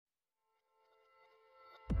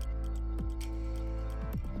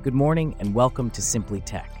Good morning and welcome to Simply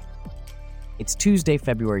Tech. It's Tuesday,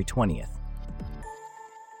 February 20th.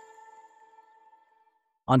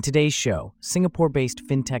 On today's show, Singapore-based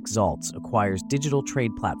Fintech Zaltz acquires digital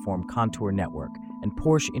trade platform Contour Network, and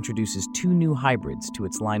Porsche introduces two new hybrids to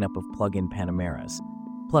its lineup of plug-in Panameras.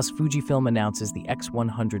 Plus, Fujifilm announces the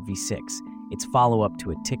X100 V6, its follow-up to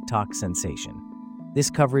a TikTok sensation. This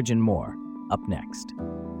coverage and more, up next.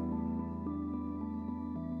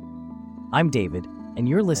 I'm David, and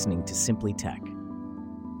you're listening to Simply Tech.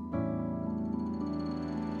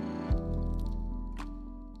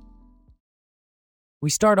 We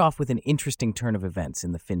start off with an interesting turn of events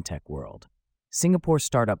in the fintech world. Singapore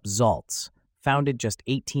startup Zaltz, founded just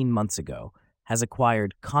 18 months ago, has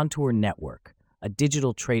acquired Contour Network, a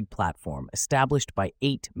digital trade platform established by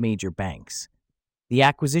 8 major banks. The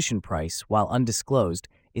acquisition price, while undisclosed,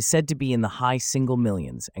 is said to be in the high single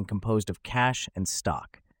millions and composed of cash and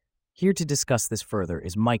stock. Here to discuss this further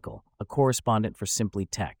is Michael, a correspondent for Simply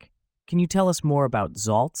Tech. Can you tell us more about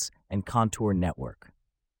Zaltz and Contour Network?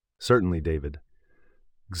 Certainly, David.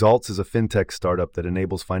 Zaltz is a fintech startup that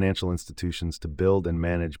enables financial institutions to build and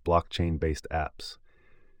manage blockchain-based apps.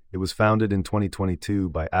 It was founded in 2022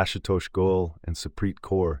 by Ashutosh Goel and Supreet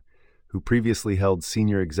Kaur, who previously held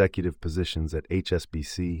senior executive positions at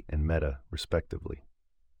HSBC and Meta, respectively.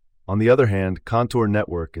 On the other hand, Contour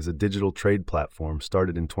Network is a digital trade platform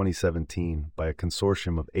started in 2017 by a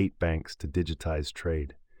consortium of 8 banks to digitize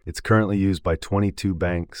trade. It's currently used by 22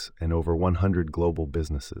 banks and over 100 global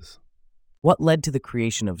businesses. What led to the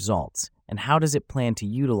creation of Zaltz, and how does it plan to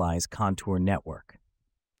utilize Contour Network?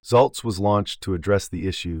 Zaltz was launched to address the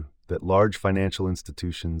issue that large financial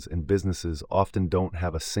institutions and businesses often don't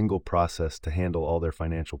have a single process to handle all their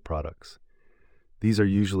financial products. These are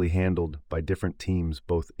usually handled by different teams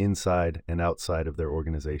both inside and outside of their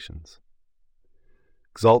organizations.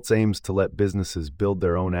 Zaltz aims to let businesses build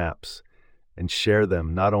their own apps and share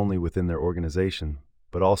them not only within their organization,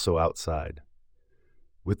 but also outside.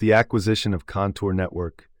 With the acquisition of Contour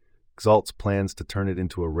Network, Zaltz plans to turn it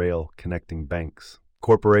into a rail connecting banks,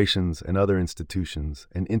 corporations, and other institutions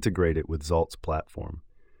and integrate it with Zalt's platform.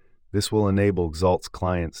 This will enable Zalt's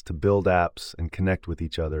clients to build apps and connect with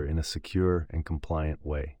each other in a secure and compliant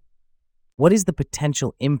way. What is the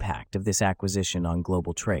potential impact of this acquisition on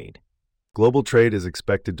global trade? Global trade is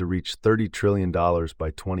expected to reach $30 trillion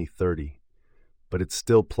by 2030, but it's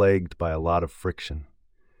still plagued by a lot of friction.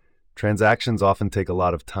 Transactions often take a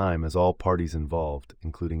lot of time as all parties involved,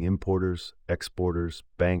 including importers, exporters,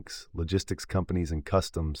 banks, logistics companies, and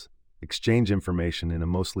customs, exchange information in a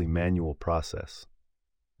mostly manual process.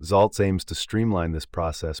 Zaltz aims to streamline this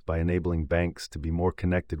process by enabling banks to be more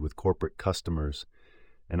connected with corporate customers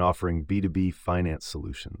and offering B2B finance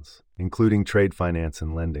solutions, including trade finance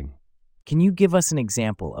and lending. Can you give us an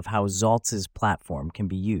example of how Zaltz's platform can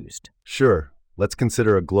be used? Sure. Let's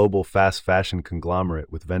consider a global fast fashion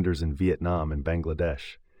conglomerate with vendors in Vietnam and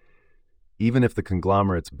Bangladesh. Even if the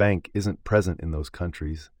conglomerate's bank isn't present in those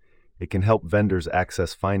countries, it can help vendors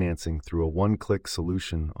access financing through a one-click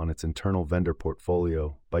solution on its internal vendor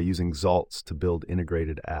portfolio by using Zaltz to build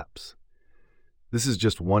integrated apps. This is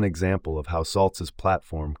just one example of how Zaltz's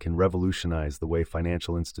platform can revolutionize the way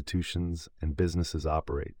financial institutions and businesses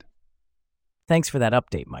operate. Thanks for that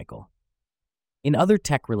update, Michael. In other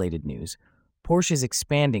tech-related news, Porsche is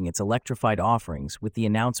expanding its electrified offerings with the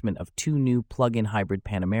announcement of 2 new plug-in hybrid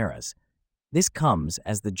Panameras. This comes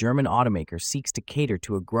as the German automaker seeks to cater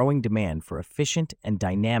to a growing demand for efficient and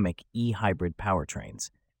dynamic e-hybrid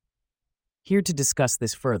powertrains. Here to discuss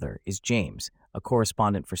this further is James, a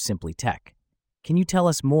correspondent for Simply Tech. Can you tell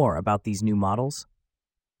us more about these new models?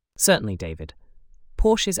 Certainly, David.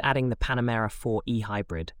 Porsche is adding the Panamera 4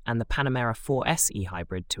 e-hybrid and the Panamera 4S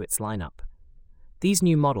e-hybrid to its lineup. These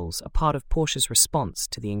new models are part of Porsche's response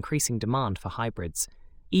to the increasing demand for hybrids,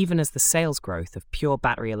 even as the sales growth of pure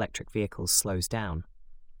battery electric vehicles slows down.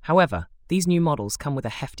 However, these new models come with a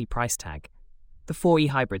hefty price tag. The 4e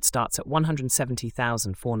hybrid starts at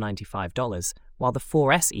 $170,495, while the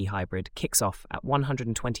 4S e-hybrid kicks off at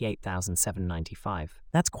 $128,795.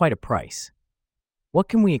 That's quite a price. What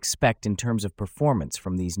can we expect in terms of performance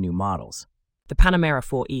from these new models? The Panamera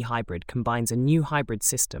 4e hybrid combines a new hybrid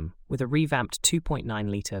system with a revamped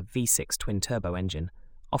 2.9-litre V6 twin-turbo engine,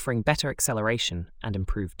 offering better acceleration and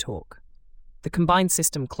improved torque. The combined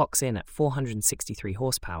system clocks in at 463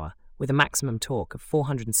 horsepower with a maximum torque of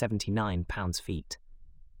 479 pounds-feet.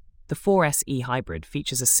 The 4S e-hybrid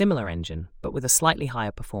features a similar engine but with a slightly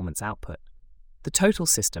higher performance output. The total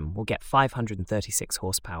system will get 536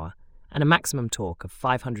 horsepower and a maximum torque of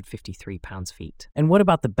 553 pounds-feet. And what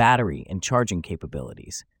about the battery and charging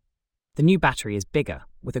capabilities? The new battery is bigger,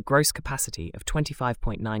 with a gross capacity of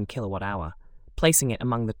 25.9 kilowatt-hour, placing it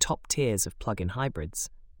among the top tiers of plug-in hybrids.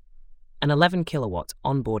 An 11 kilowatt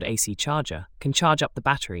onboard AC charger can charge up the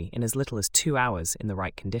battery in as little as 2 hours in the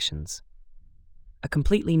right conditions. A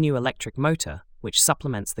completely new electric motor, which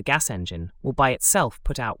supplements the gas engine, will by itself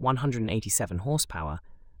put out 187 horsepower,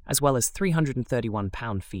 as well as 331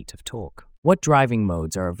 pound-feet of torque. What driving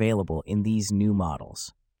modes are available in these new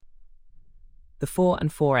models? The 4 and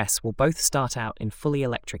 4S will both start out in fully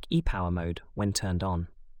electric e-power mode when turned on.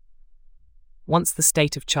 Once the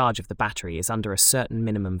state of charge of the battery is under a certain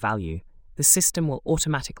minimum value, the system will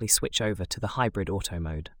automatically switch over to the hybrid auto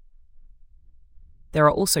mode. There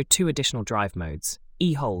are also 2 additional drive modes,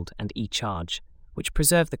 e-hold and e-charge, which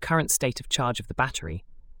preserve the current state of charge of the battery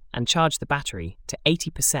and charge the battery to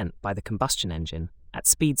 80% by the combustion engine at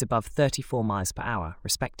speeds above 34 miles per hour,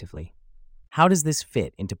 respectively. How does this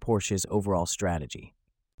fit into Porsche's overall strategy?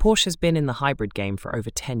 Porsche has been in the hybrid game for over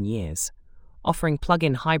 10 years, offering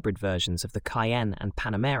plug-in hybrid versions of the Cayenne and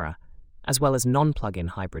Panamera, as well as non-plug-in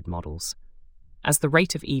hybrid models. As the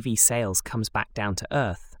rate of EV sales comes back down to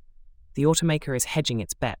earth, the automaker is hedging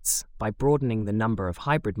its bets by broadening the number of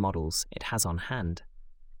hybrid models it has on hand.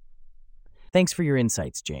 Thanks for your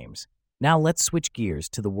insights, James. Now let's switch gears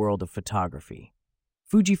to the world of photography.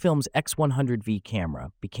 Fujifilm's X100V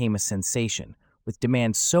camera became a sensation, with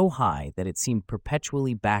demand so high that it seemed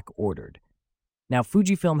perpetually back-ordered. Now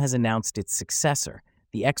Fujifilm has announced its successor,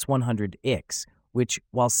 the X100X, which,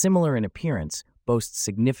 while similar in appearance, boasts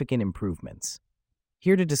significant improvements.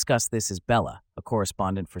 Here to discuss this is Bella, a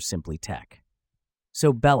correspondent for Simply Tech.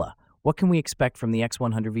 So Bella, what can we expect from the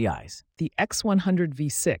X100VIs? The X100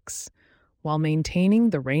 V6, while maintaining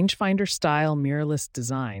the rangefinder-style mirrorless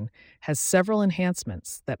design, has several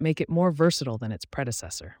enhancements that make it more versatile than its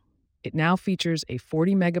predecessor. It now features a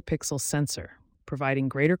 40-megapixel sensor, providing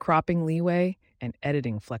greater cropping leeway and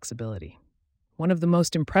editing flexibility. One of the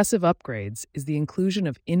most impressive upgrades is the inclusion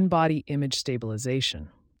of in-body image stabilization,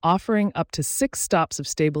 offering up to 6 stops of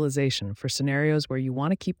stabilization for scenarios where you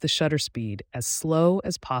want to keep the shutter speed as slow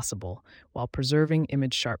as possible while preserving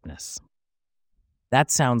image sharpness. That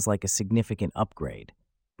sounds like a significant upgrade.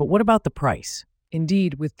 But what about the price?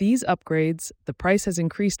 Indeed, with these upgrades, the price has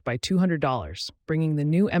increased by $200, bringing the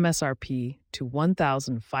new MSRP to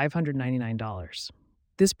 $1,599.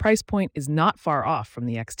 This price point is not far off from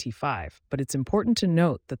the XT5, but it's important to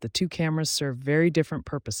note that the 2 cameras serve very different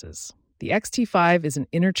purposes. The XT5 is an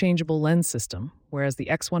interchangeable lens system, whereas the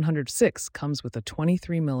X106 comes with a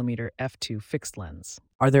 23mm f2 fixed lens.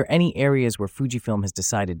 Are there any areas where Fujifilm has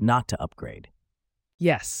decided not to upgrade?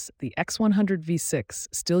 Yes, the X100 V6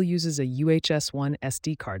 still uses a UHS-1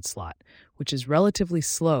 SD card slot, which is relatively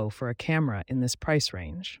slow for a camera in this price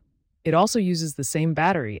range. It also uses the same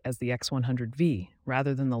battery as the X100V,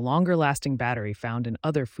 rather than the longer-lasting battery found in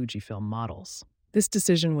other Fujifilm models. This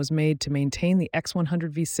decision was made to maintain the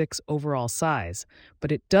X100 V6 overall size,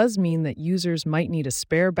 but it does mean that users might need a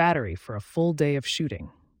spare battery for a full day of shooting.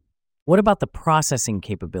 What about the processing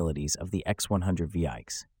capabilities of the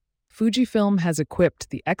X100VX? Fujifilm has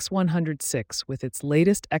equipped the X106 with its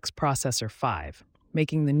latest X Processor 5,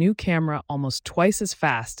 making the new camera almost twice as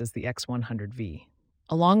fast as the X100V.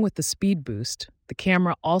 Along with the speed boost, the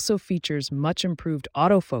camera also features much improved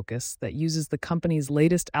autofocus that uses the company's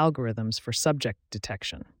latest algorithms for subject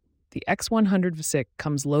detection. The X106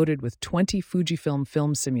 comes loaded with 20 Fujifilm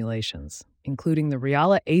film simulations, including the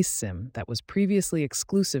Reala Ace Sim that was previously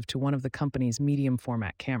exclusive to one of the company's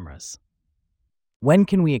medium-format cameras. When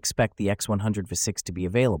can we expect the X100V6 to be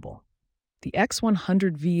available? The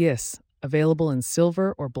X100VS, available in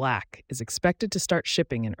silver or black, is expected to start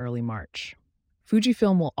shipping in early March.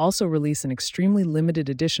 Fujifilm will also release an extremely limited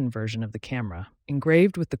edition version of the camera,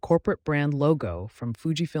 engraved with the corporate brand logo from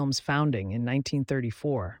Fujifilm's founding in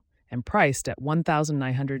 1934 and priced at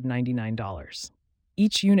 $1,999.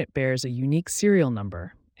 Each unit bears a unique serial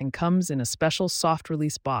number and comes in a special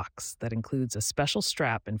soft-release box that includes a special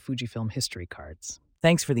strap and Fujifilm history cards.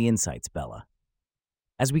 Thanks for the insights, Bella.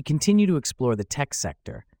 As we continue to explore the tech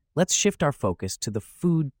sector, let's shift our focus to the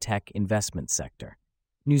food tech investment sector.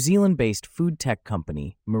 New Zealand-based food tech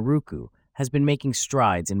company Maruku has been making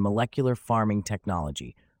strides in molecular farming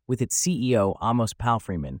technology, with its CEO Amos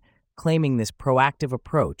Palfreyman claiming this proactive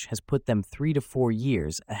approach has put them 3 to 4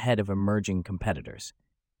 years ahead of emerging competitors.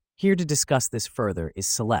 Here to discuss this further is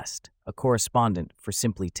Celeste, a correspondent for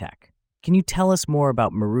Simply Tech. Can you tell us more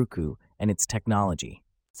about Maruku and its technology?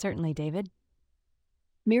 Certainly, David.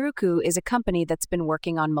 Miruku is a company that's been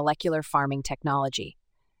working on molecular farming technology.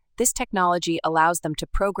 This technology allows them to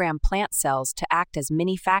program plant cells to act as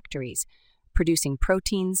mini factories, producing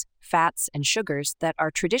proteins, fats, and sugars that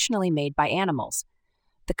are traditionally made by animals.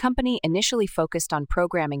 The company initially focused on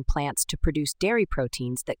programming plants to produce dairy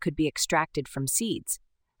proteins that could be extracted from seeds.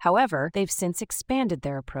 However, they've since expanded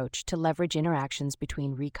their approach to leverage interactions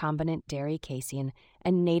between recombinant dairy casein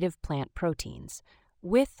and native plant proteins,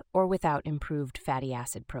 with or without improved fatty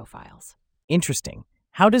acid profiles. Interesting.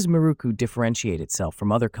 How does Maruku differentiate itself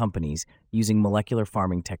from other companies using molecular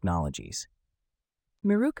farming technologies?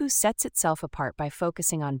 Maruku sets itself apart by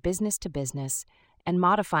focusing on business-to-business and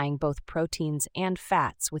modifying both proteins and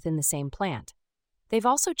fats within the same plant. They've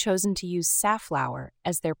also chosen to use safflower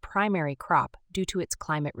as their primary crop due to its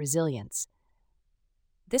climate resilience.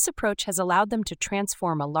 This approach has allowed them to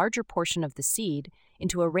transform a larger portion of the seed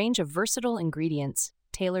into a range of versatile ingredients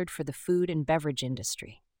tailored for the food and beverage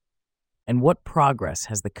industry. And what progress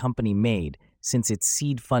has the company made since its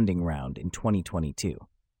seed funding round in 2022?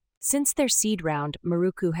 Since their seed round,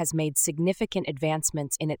 Maruku has made significant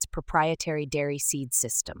advancements in its proprietary dairy seed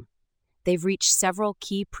system. They've reached several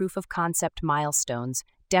key proof-of-concept milestones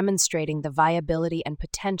demonstrating the viability and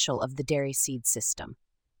potential of the dairy seed system.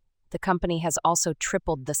 The company has also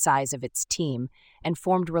tripled the size of its team and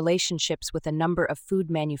formed relationships with a number of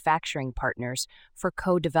food manufacturing partners for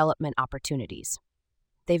co-development opportunities.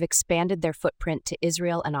 They've expanded their footprint to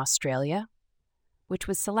Israel and Australia, which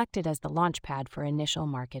was selected as the launchpad for initial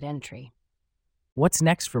market entry. What's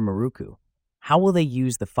next for Maruku? How will they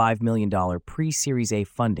use the $5 million pre-Series A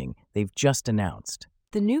funding they've just announced?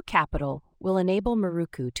 The new capital will enable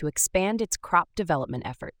Maruku to expand its crop development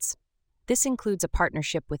efforts. This includes a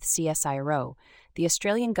partnership with CSIRO, the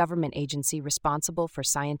Australian government agency responsible for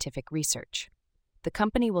scientific research. The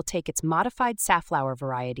company will take its modified safflower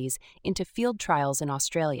varieties into field trials in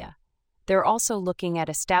Australia. They're also looking at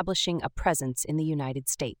establishing a presence in the United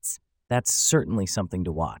States. That's certainly something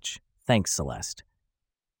to watch. Thanks, Celeste.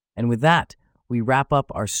 And with that, we wrap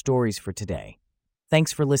up our stories for today.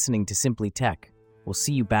 Thanks for listening to Simply Tech. We'll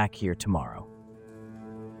see you back here tomorrow.